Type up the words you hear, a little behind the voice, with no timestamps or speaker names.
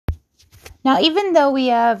Now, even though we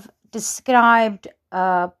have described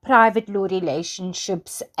private law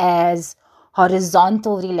relationships as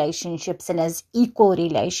horizontal relationships and as equal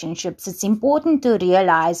relationships, it's important to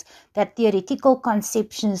realize that theoretical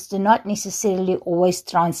conceptions do not necessarily always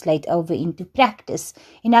translate over into practice.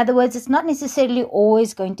 In other words, it's not necessarily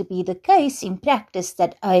always going to be the case in practice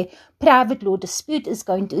that a private law dispute is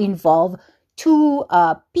going to involve two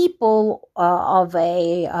people of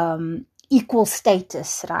a equal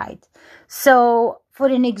status, right? So, for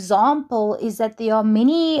an example, is that there are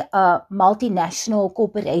many multinational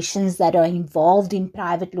corporations that are involved in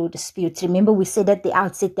private law disputes. Remember, we said at the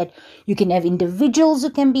outset that you can have individuals who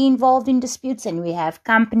can be involved in disputes, and we have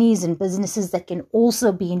companies and businesses that can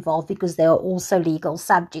also be involved because they are also legal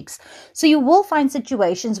subjects. So you will find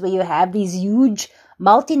situations where you have these huge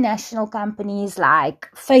multinational companies like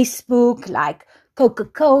Facebook, like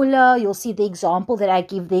Coca-Cola. You'll see the example that I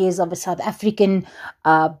give there is of a South African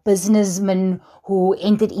businessman who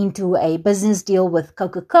entered into a business deal with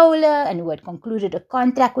Coca-Cola and who had concluded a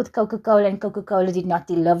contract with Coca-Cola, and Coca-Cola did not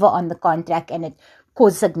deliver on the contract, and it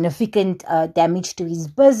caused significant damage to his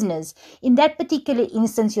business. In that particular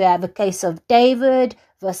instance, you have a case of David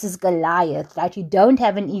versus Goliath, right? You don't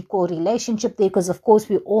have an equal relationship there because, of course,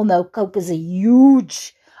 we all know Coke is a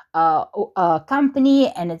huge company,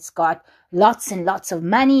 and it's got lots and lots of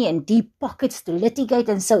money and deep pockets to litigate.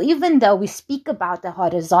 And so even though we speak about a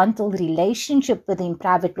horizontal relationship within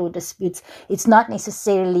private law disputes, it's not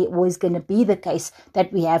necessarily always going to be the case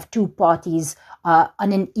that we have two parties on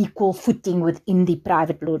an equal footing within the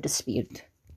private law dispute.